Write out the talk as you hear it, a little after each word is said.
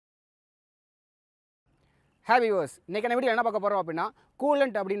Hi viewers, இன்றைக்கான video என்ன பார்க்க போகிறோம் அப்படின்னா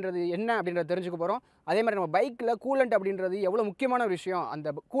கூலண்ட் அப்படின்றது என்ன அப்படின்றத தெரிஞ்சுக்க போகிறோம். அதே மாதிரி நம்ம பைக்கில் கூலண்ட் அப்படின்றது எவ்வளோ முக்கியமான ஒரு விஷயம்.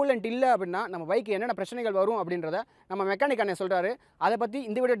 அந்த கூலண்ட் இல்லை அப்படின்னா நம்ம பைக்கு என்னென்ன பிரச்சனைகள் வரும் அப்படின்றத நம்ம மெக்கானிக் அண்ணன் சொல்கிறாரு. அதை பற்றி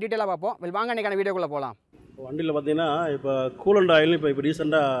இந்த வீடியோ டீட்டெயிலாக பார்ப்போம். வாங்க இன்றைக்கான வீடியோக்குள்ளே போகலாம். வண்டியில் பார்த்தீங்கன்னா இப்போ கூலண்ட் ஆயில் இப்போ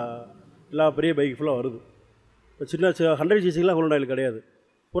ரீசெண்டாக எல்லா பெரிய பைக் ஃபுல்லாக வருது. இப்போ சின்ன 100 சிசிக்கெலாம் கூலண்ட் ஆயில் கிடையாது.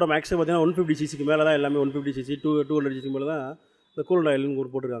 பூரா மேக்ஸிமம் பார்த்தீங்கன்னா 150 சிசிக்கு மேலே தான் எல்லாமே 150 சிசி 200 சிசிக்கு மேலே தான் இந்த கூலண்ட் ஆயில்னு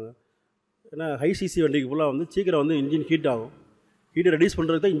போட்டிருக்காங்க. ஏன்னா ஹை சிசி வண்டிக்கு ஃபுல்லாக வந்து சீக்கிரம் வந்து இன்ஜின் ஹீட் ஆகும். ஹீட்டை ரெடியூஸ்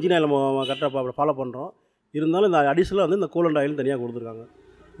பண்ணுறதுக்கு தான் இன்ஜின் ஆயில் நம்ம கரெக்டாக ஃபாலோ பண்ணுறோம். இருந்தாலும் இந்த அடிஷனலாக வந்து இந்த கூலண்ட் ஆயில் தனியாக கொடுத்துருக்காங்க.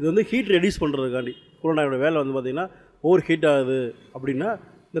 இது வந்து ஹீட் ரெடியூஸ் பண்ணுறதுக்காண்டி கூலண்ட் ஆயிலோட வேலை வந்து பார்த்திங்கன்னா ஓவர் ஹீட் ஆகுது அப்படின்னா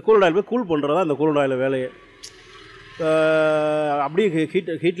இந்த கூலண்ட் ஆயில் போய் கூல் பண்ணுறதா இந்த கூலண்ட் ஆயில் வேலையே. அப்படியே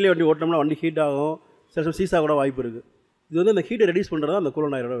ஹீட்லேயே வண்டி ஓட்டினோம்னா வண்டி ஹீட் ஆகும், சில சமயம் சீஸாக கூட வாய்ப்பு இருக்குது. இது வந்து இந்த ஹீட்டை ரெடியூஸ் பண்ணுறது தான் அந்த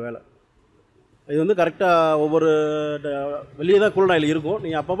கூலண்ட் ஆயிலோட வேலை. இது வந்து கரெக்டாக ஒவ்வொரு வெளியே தான் கூலண்ட் ஆயில் இருக்கும்.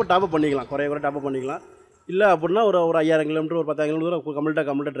 நீங்கள் அப்பப்போ டாப்அப் பண்ணிக்கலாம், குறைய டாப்அப் பண்ணிக்கலாம். இல்லை அப்படின்னா ஒரு 5000 கிலோமீட்டர் ஒரு 10,000 கிலோமீட்டர் தூரம்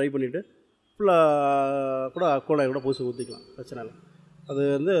கம்ப்ளீட்டாக ட்ரை பண்ணிவிட்டு ஃபுல்லாக கூட கூலண்ட் ஆயில் கூட பூசி ஊற்றிக்கலாம், பிரச்சனை இல்லை. அது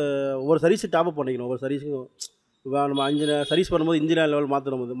வந்து ஒவ்வொரு சர்வீஸு டாப்அப் பண்ணிக்கணும். ஒவ்வொரு சர்வீஸுக்கும் நம்ம இன்ஜினை சர்வீஸ் பண்ணும்போது இன்ஜின் ஆயில் லெவல்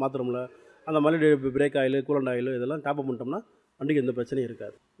மாற்றுறோம்ல, அந்த மாதிரி பிரேக் ஆயில் கூலண்ட் ஆயில் இதெல்லாம் டாப்அப் பண்ணிட்டோம்னா வண்டிக்கு எந்த பிரச்சனையும்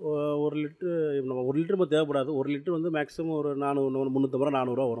இருக்காது. 1 லிட்ரு நம்ம 1 லிட்டர் நம்ம தேவைப்படாது. 1 லிட்டர் வந்து மேக்ஸிமம் ஒரு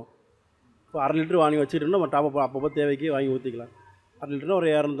 350 ரூபா வரும். இப்போ 1/2 லிட்டர் வாங்கி வச்சுக்கிட்டோம்னா நம்ம டாப்அப் அப்பப்போ தேவைக்கு வாங்கி ஊற்றிக்கலாம். 1/2 லிட்டர்னா ஒரு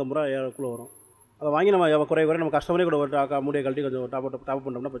 250 ரூபா 700 வரும். அதை வாங்கி நம்ம குறைய நம்ம கஸ்டமரே கூட முடிய கழட்டி கொஞ்சம் டாப்அப்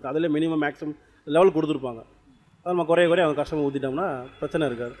பண்ணோம்னா பிரச்சனை. அதில் மினிமம் மேக்ஸிமம் லெவல் கொடுத்துருப்பாங்க. அதை நம்ம குறைய அவங்க கஸ்டமர் ஊற்றிட்டோம்னா பிரச்சனை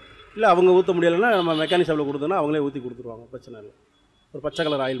இருக்காது. இல்லை அவங்க ஊற்ற முடியலைன்னா நம்ம மெக்கானிக் ஷாப்பில் கொடுத்தோம்னா அவங்களே ஊற்றி கொடுத்துருவாங்க, பிரச்சனை இல்லை. ஒரு பச்சை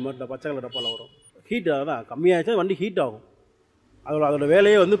கலர் ஆயில் மாதிரி பச்சை கலர் டப்பாவில் வரும். ஹீட் அதான் கம்மியாகிடுச்சா வண்டி ஹீட் ஆகும். அதோட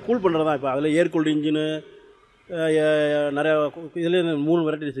வேலையே வந்து கூல் பண்ணுறது தான். இப்போ அதில் ஏர் கூல்டு இன்ஜினு நிறையா இதுலேயே 3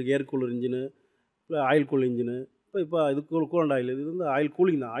 வெரைட்டிஸ் இருக்குது. Air cooler engine, oil cool engine. இப்போ இது கூலண்ட் ஆயில். இது வந்து ஆயில்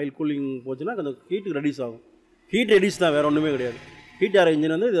கூலிங் தான். ஆயில் கூலிங் போச்சுன்னா கொஞ்சம் ஹீட்டு ரெடியூஸ் ஆகும். ஹீட் ரெடியூஸ் தான், வேறு ஒன்றுமே கிடையாது. ஹீட் ஆகிற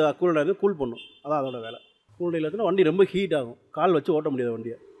இன்ஜின் வந்து இது கூலண்ட் ஆயில் கூல் பண்ணும். அதான் அதோட வேலை. கூலண்ட் ஆயில் வண்டி ரொம்ப ஹீட் ஆகும், கால் வச்சு ஓட்ட முடியாது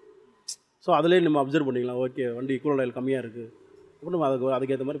வண்டியை. ஸோ அதிலே நம்ம அப்சர்வ் பண்ணிக்கலாம். ஓகே, வண்டி கூலண்ட் ஆயில் கம்மியாக இருக்குது அப்படின்னு நம்ம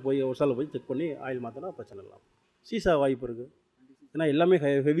அதுக்கேற்ற மாதிரி போய் ஒரு சாலில் போய் செக் பண்ணி ஆயில் மாற்றினா பிரச்சனை இல்லை. சீஸா வாய்ப்பு இருக்குது. ஏன்னா எல்லாமே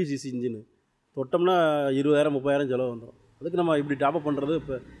ஹெவி சிசி இன்ஜின். தொட்டோம்னா 20,000 30,000 செலவு வந்துடும். அதுக்கு நம்ம இப்படி டாப்அப் பண்ணுறது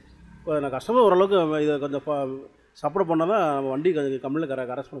இப்போ நான் கஸ்டமர் ஓரளவுக்கு இதை கொஞ்சம் சப்போர்ட் பண்ணால் தான் நம்ம வண்டி கொஞ்சம் கம்மியில்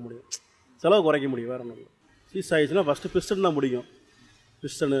கரெக்ட் பண்ண முடியும், செலவு குறைக்க முடியும். வேறு ஒன்றும் இல்லை. சீஸ் ஆகிடுச்சுன்னா ஃபஸ்ட்டு பிஸ்டன் தான் முடியும்.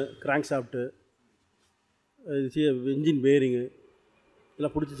 Piston, crank shaft, engine bearing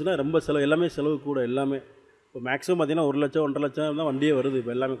இதெல்லாம் பிடிச்சிச்சின்னா ரொம்ப செலவு. எல்லாமே செலவு கூட. எல்லாமே இப்போ மேக்ஸிமம் பார்த்திங்கன்னா 1 லட்சம் 1.5 லட்சம் தான் வண்டியே வருது.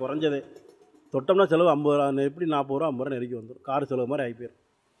 இப்போ எல்லாமே குறைஞ்சதே. தொட்டோம்னா செலவு 50 ரூபா, எப்படி 40 ரூபா 50 ரூபா நெருக்கி வந்துடும். கார் செலவு மாதிரி ஆகி போயிடும்.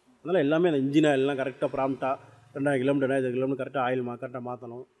 அதனால் எல்லாமே அந்த இன்ஜின் ஆயிலெலாம் கரெக்டாக ப்ராம்ப்டாக 2000 கிலோமீட்டர் 2000 கிலோமீட்டர் கரெக்டாக ஆயில் கரெக்டாக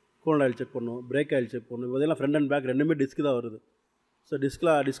மாற்றணும். கூலண்ட் ஆயில் செக் பண்ணணும், பிரேக் ஆயில் செக் பண்ணணும். இதெல்லாம் ஃப்ரண்ட் அண்ட் பேக் ரெண்டுமே டிஸ்க் தான் வருது. ஸோ டிஸ்க்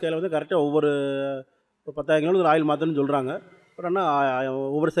ஆயில் வந்து கரெக்டாக ஒவ்வொரு 10,000 கிலோமீட்டர் ஆயில் மாற்றணும்னு சொல்கிறாங்க. பட் ஆனால்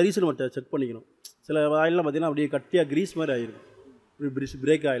ஒவ்வொரு சர்வீஸும் நம்ம செக் பண்ணிக்கணும். சில ஆயிலெலாம் பார்த்திங்கன்னா அப்படியே கட்டியாக க்ரீஸ் மாதிரி ஆகிருக்கும்.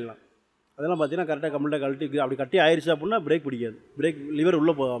 பிரேக் ஆயிலெலாம் அதெல்லாம் பார்த்திங்கன்னா கரெக்டாக கம்ப்ளீட்டாக கழட்டி அப்படி கட்டி ஆயிடுச்சு அப்படின்னா பிரேக் பிடிக்காது. பிரேக் லிவர்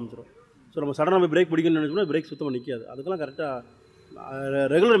உள்ளே போக ஆரம்பிச்சிடும். ஸோ நம்ம சடனாக போய் பிரேக் பிடிக்கணும்னு நினச்சோம்னா பிரேக் சுத்தமாக நிற்காது. அதுக்கெல்லாம் கரெக்டாக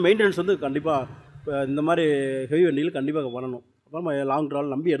ரெகுலர் மெயின்டெனன்ஸ் வந்து கண்டிப்பாக இப்போ இந்த மாதிரி ஹெவி வண்டிகள் கண்டிப்பாக பண்ணணும். அப்புறம் நம்ம லாங்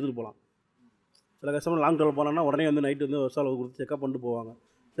ட்ராவல் நம்பி எடுத்துகிட்டு போகலாம். சில கஸ்டமர் லாங் ட்ராவல் போனோம்னா உடனே வந்து நைட்டு வந்து ஒரு சால் கொடுத்து செக்அப் பண்ணிட்டு போவாங்க.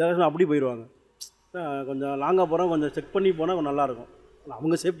 சில கஸ்டமர் அப்படி போயிடுவாங்க. கொஞ்சம் லாங்காக போகிறோம், கொஞ்சம் செக் பண்ணி போனால் கொஞ்சம் நல்லாயிருக்கும்.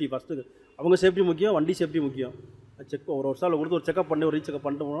 அவங்க சேஃப்டி ஃபஸ்ட்டு, அவங்க சேஃப்டி முக்கியம், வண்டி சேஃப்டி முக்கியம். ஒரு சால் கொடுத்து ஒரு செக்அப் பண்ணி ஒரு ரீசெக்அப்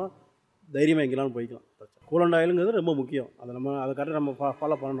பண்ணிட்டு போனால் தைரியமாக எங்கேனாலும் போய்க்கலாம். கூலண்ட் ஆயிலுங்கிறது ரொம்ப முக்கியம். அதை கரெக்டாக நம்ம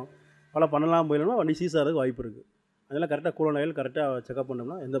ஃபாலோ பண்ணலாம் போயிடலாம். வண்டி சீஸ் ஆகிறதுக்கு வாய்ப்பு இருக்குது. அதெல்லாம் கரெக்டாக கூலண்ட் ஆயில் கரெக்டாக செக்அப்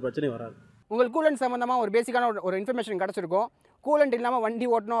பண்ணோம்னா எந்த பிரச்சனையும் வராது. உங்களுக்கு கூலண்ட் சம்மந்தமாக ஒரு பேசிக்கான ஒரு இன்ஃபர்மேஷன் கிடச்சிருக்கும். கூலண்ட் இல்லாமல் வண்டி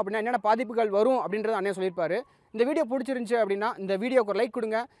ஓட்டணும் அப்படின்னா என்னென்ன பாதிப்புகள் வரும் அப்படின்றது அண்ணன் சொல்லியிருப்பாரு. இந்த வீடியோ பிடிச்சிருந்துச்சி அப்படின்னா இந்த வீடியோக்கு ஒரு லைக்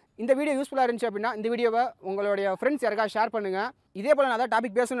கொடுங்க. இந்த வீடியோ யூஸ்ஃபுல்லாக இருந்துச்சு அப்படின்னா இந்த வீடியோவை உங்களுடைய ஃப்ரெண்ட்ஸ் யாருக்காவது ஷேர் பண்ணுங்கள். இதே போல் நான் அதான்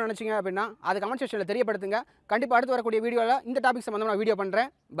டாபிக் பேசணும்னு நினச்சிங்க அப்படின்னா அது கமெண்ட் செக்ஷனில் தெரியப்படுத்துங்க. கண்டிப்பாக அடுத்து வரக்கூடிய வீடியோவில் இந்த டாபிக் சம்மந்தமாக நான் வீடியோ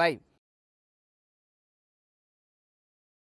பண்ணுறேன். பை.